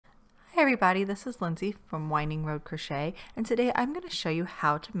Hey everybody, this is Lindsay from Winding Road Crochet, and today I'm going to show you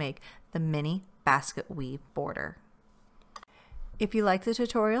how to make the mini basket weave border. If you like the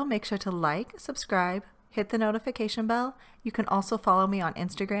tutorial, make sure to like, subscribe, hit the notification bell. You can also follow me on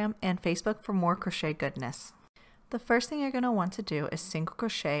Instagram and Facebook for more crochet goodness. The first thing you're going to want to do is single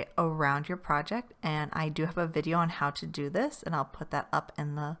crochet around your project, and I do have a video on how to do this, and I'll put that up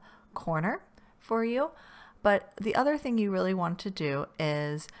in the corner for you. But the other thing you really want to do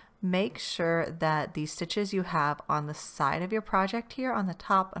is make sure that the stitches you have on the side of your project here, on the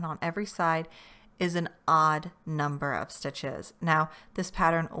top and on every side, is an odd number of stitches. Now, this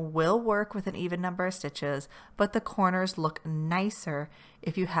pattern will work with an even number of stitches, but the corners look nicer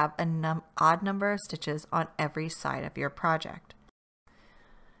if you have an odd number of stitches on every side of your project.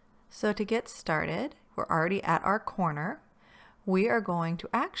 So to get started, we're already at our corner. We are going to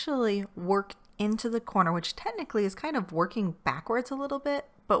actually work into the corner, which technically is kind of working backwards a little bit,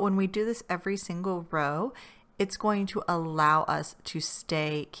 but when we do this every single row, it's going to allow us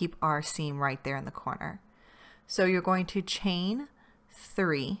to keep our seam right there in the corner. So you're going to chain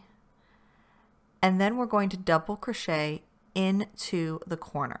 3, and then we're going to double crochet into the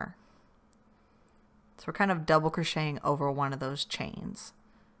corner. So we're kind of double crocheting over one of those chains.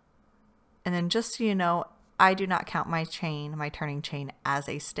 And then just so you know, I do not count my turning chain as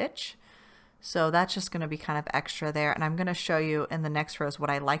a stitch. So that's just going to be kind of extra there, and I'm going to show you in the next rows what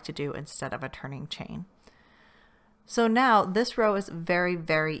I like to do instead of a turning chain. So now this row is very,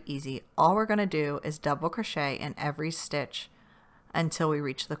 very easy. All we're going to do is double crochet in every stitch until we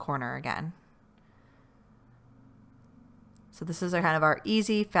reach the corner again. So this is kind of our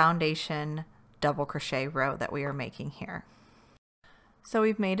easy foundation double crochet row that we are making here. So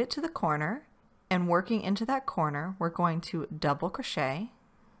we've made it to the corner, and working into that corner, we're going to double crochet.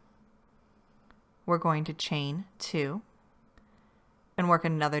 We're going to chain 2 and work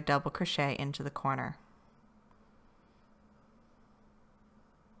another double crochet into the corner.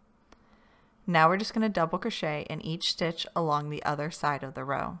 Now we're just going to double crochet in each stitch along the other side of the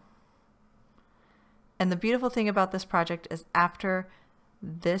row. And the beautiful thing about this project is after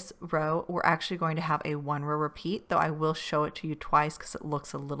this row, we're actually going to have a 1 row repeat, though I will show it to you twice because it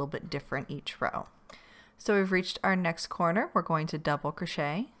looks a little bit different each row. So we've reached our next corner. We're going to double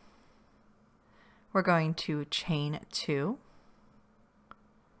crochet. We're going to chain 2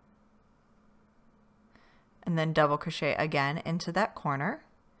 and then double crochet again into that corner,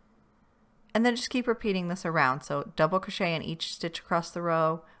 and then just keep repeating this around. So double crochet in each stitch across the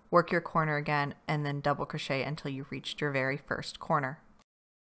row, work your corner again, and then double crochet until you reached your very first corner.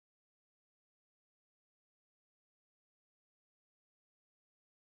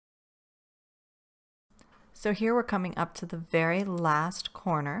 So here we're coming up to the very last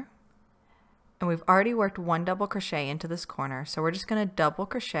corner. And we've already worked 1 double crochet into this corner, so we're just going to double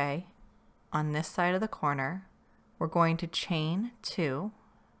crochet on this side of the corner. We're going to chain 2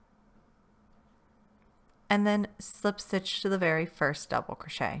 and then slip stitch to the very first double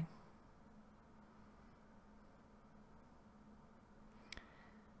crochet.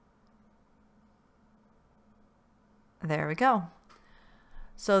 There we go.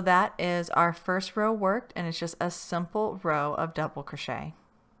 So that is our first row worked, and it's just a simple row of double crochet.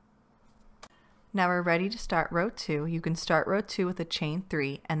 Now we're ready to start row 2. You can start row 2 with a chain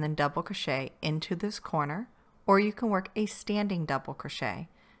 3 and then double crochet into this corner, or you can work a standing double crochet.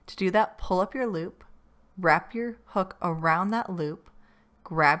 To do that, pull up your loop, wrap your hook around that loop,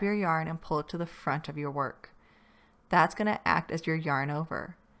 grab your yarn and pull it to the front of your work. That's going to act as your yarn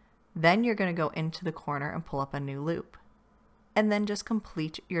over. Then you're going to go into the corner and pull up a new loop, and then just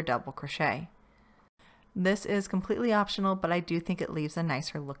complete your double crochet. This is completely optional, but I do think it leaves a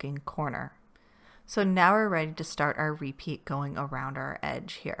nicer looking corner. So now we're ready to start our repeat going around our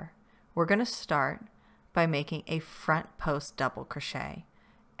edge here. We're going to start by making a front post double crochet.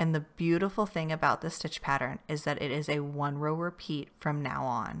 And the beautiful thing about this stitch pattern is that it is a 1 row repeat from now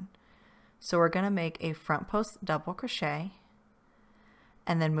on. So we're going to make a front post double crochet,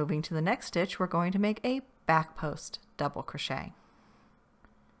 and then moving to the next stitch, we're going to make a back post double crochet.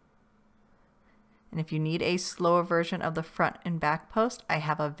 And if you need a slower version of the front and back post, I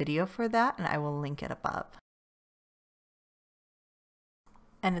have a video for that, and I will link it above.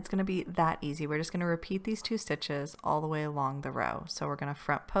 And it's going to be that easy. We're just going to repeat these 2 stitches all the way along the row. So we're going to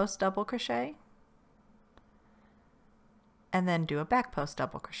front post double crochet and then do a back post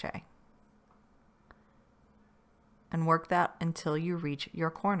double crochet. And work that until you reach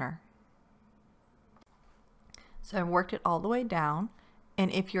your corner. So I've worked it all the way down. And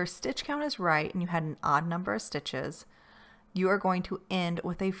if your stitch count is right and you had an odd number of stitches, you are going to end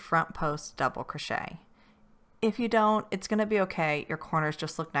with a front post double crochet. If you don't, it's going to be okay. Your corners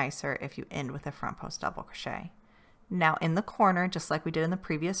just look nicer if you end with a front post double crochet. Now in the corner, just like we did in the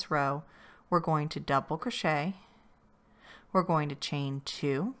previous row, we're going to double crochet, we're going to chain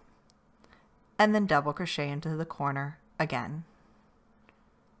 2, and then double crochet into the corner again.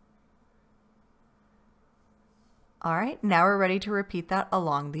 Alright, now we're ready to repeat that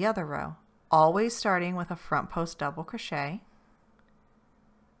along the other row, always starting with a front post double crochet,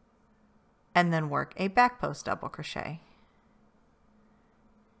 and then work a back post double crochet.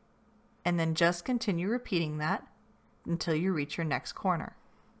 And then just continue repeating that until you reach your next corner.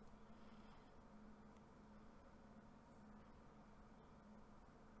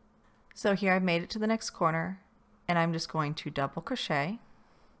 So here I've made it to the next corner, and I'm just going to double crochet,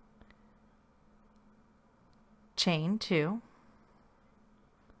 chain 2,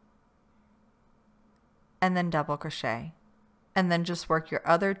 and then double crochet, and then just work your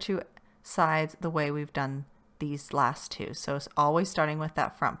other 2 sides the way we've done these last 2. So it's always starting with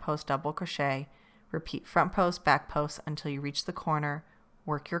that front post double crochet, repeat front post, back post until you reach the corner,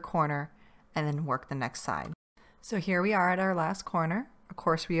 work your corner, and then work the next side. So here we are at our last corner. Of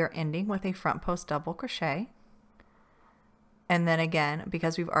course, we are ending with a front post double crochet. And then again,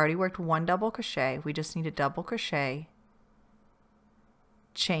 because we've already worked 1 double crochet, we just need to double crochet,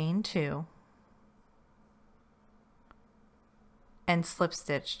 chain 2, and slip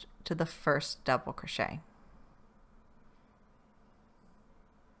stitch to the first double crochet.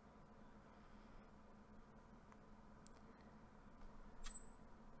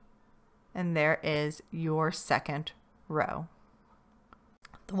 And there is your second row.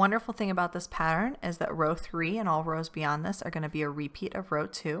 The wonderful thing about this pattern is that row 3 and all rows beyond this are going to be a repeat of row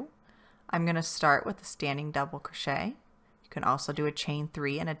 2. I'm going to start with a standing double crochet. You can also do a chain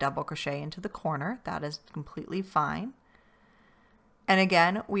 3 and a double crochet into the corner. That is completely fine. And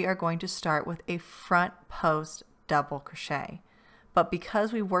again, we are going to start with a front post double crochet. But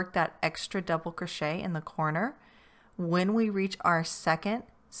because we worked that extra double crochet in the corner, when we reach our second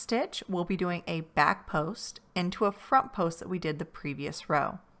stitch, we'll be doing a back post into a front post that we did the previous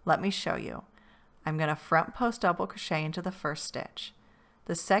row. Let me show you. I'm going to front post double crochet into the first stitch.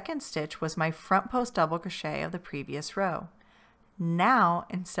 The second stitch was my front post double crochet of the previous row. Now,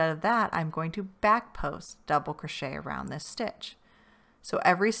 instead of that, I'm going to back post double crochet around this stitch. So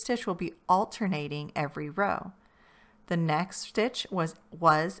every stitch will be alternating every row. The next stitch was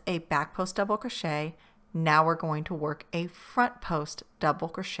a back post double crochet. Now we're going to work a front post double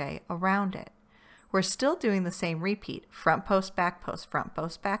crochet around it. We're still doing the same repeat, front post, back post, front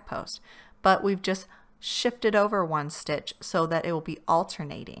post, back post, but we've just shifted over 1 stitch so that it will be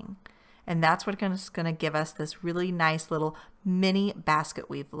alternating. And that's what's going to give us this really nice little mini basket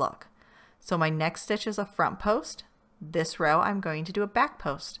weave look. So my next stitch is a front post. This row I'm going to do a back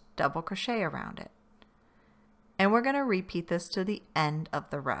post, double crochet around it. And we're going to repeat this to the end of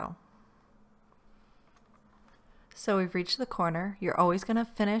the row. So we've reached the corner. You're always going to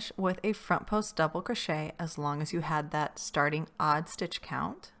finish with a front post double crochet as long as you had that starting odd stitch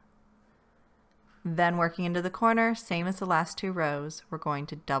count. Then working into the corner, same as the last 2 rows, we're going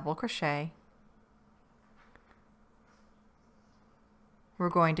to double crochet. We're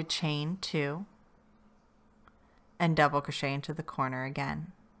going to chain 2 and double crochet into the corner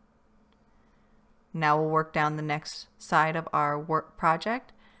again. Now we'll work down the next side of our work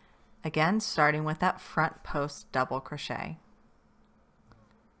project. Again, starting with that front post double crochet.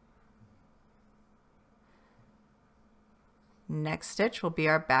 Next stitch will be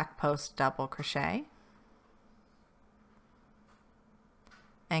our back post double crochet.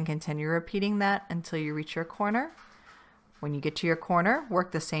 And continue repeating that until you reach your corner. When you get to your corner,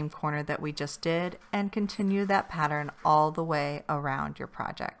 work the same corner that we just did and continue that pattern all the way around your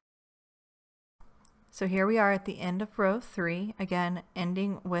project. So here we are at the end of row 3, again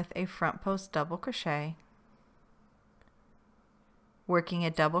ending with a front post double crochet, working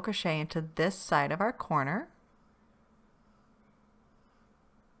a double crochet into this side of our corner,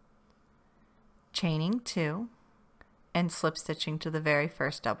 chaining 2, and slip stitching to the very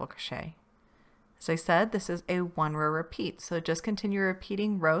first double crochet. As I said, this is a 1-row repeat, so just continue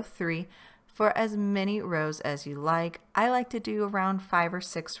repeating row 3 for as many rows as you like. I like to do around 5 or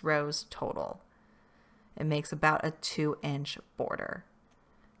 6 rows total. It makes about a 2-inch border.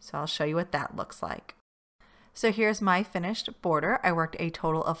 So I'll show you what that looks like. So here's my finished border. I worked a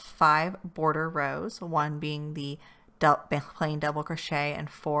total of 5 border rows, 1 being the plain double crochet and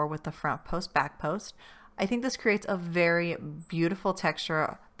 4 with the front post, back post. I think this creates a very beautiful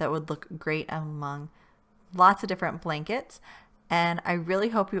texture that would look great among lots of different blankets. And I really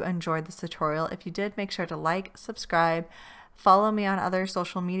hope you enjoyed this tutorial. If you did, make sure to like, subscribe, Follow me on other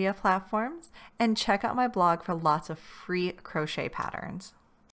social media platforms and check out my blog for lots of free crochet patterns.